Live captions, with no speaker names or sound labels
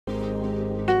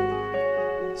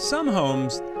Some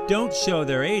homes don't show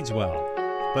their age well,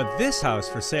 but this house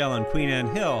for sale on Queen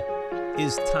Anne Hill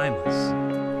is timeless.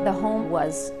 The home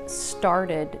was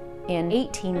started in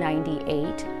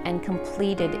 1898 and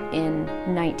completed in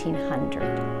 1900.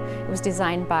 It was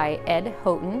designed by Ed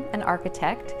Houghton, an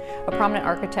architect, a prominent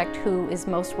architect who is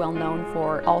most well known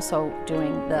for also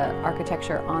doing the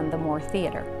architecture on the Moore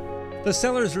Theater. The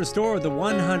sellers restored the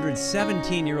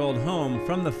 117-year-old home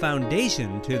from the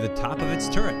foundation to the top of its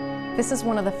turret. This is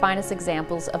one of the finest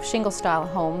examples of shingle-style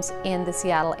homes in the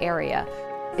Seattle area.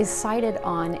 It's sited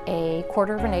on a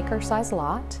quarter of an acre size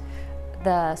lot.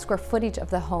 The square footage of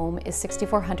the home is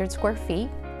 6,400 square feet.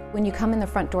 When you come in the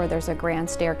front door, there's a grand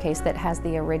staircase that has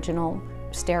the original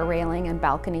stair railing and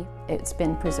balcony. It's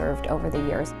been preserved over the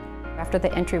years. After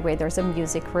the entryway, there's a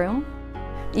music room.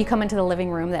 You come into the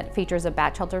living room that features a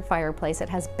bat-sheltered fireplace. It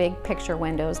has big picture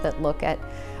windows that look at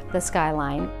the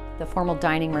skyline. The formal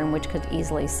dining room, which could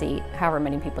easily seat however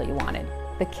many people you wanted.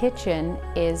 The kitchen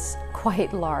is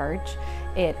quite large.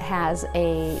 It has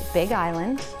a big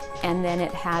island, and then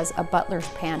it has a butler's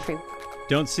pantry.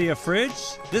 Don't see a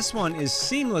fridge? This one is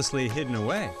seamlessly hidden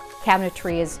away.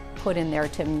 Cabinetry is put in there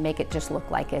to make it just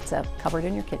look like it's a cupboard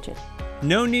in your kitchen.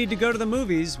 No need to go to the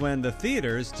movies when the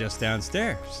theater's just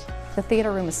downstairs. The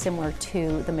theater room is similar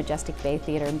to the Majestic Bay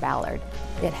Theater in Ballard.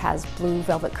 It has blue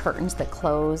velvet curtains that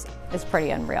close. It's pretty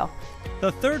unreal.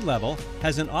 The third level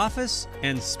has an office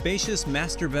and spacious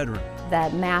master bedroom. The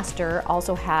master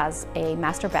also has a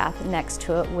master bath next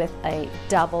to it with a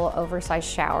double oversized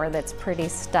shower that's pretty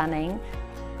stunning.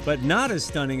 But not as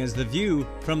stunning as the view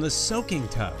from the soaking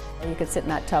tub. You could sit in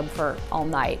that tub for all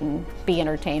night and be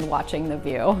entertained watching the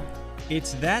view.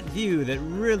 It's that view that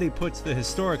really puts the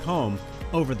historic home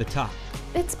over the top.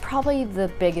 It's probably the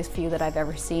biggest view that I've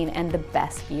ever seen and the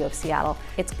best view of Seattle.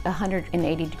 It's a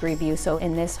 180-degree view, so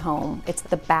in this home, it's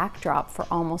the backdrop for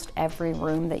almost every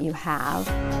room that you have.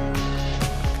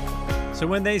 So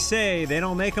when they say they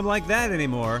don't make them like that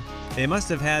anymore, they must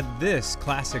have had this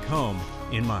classic home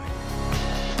in mind.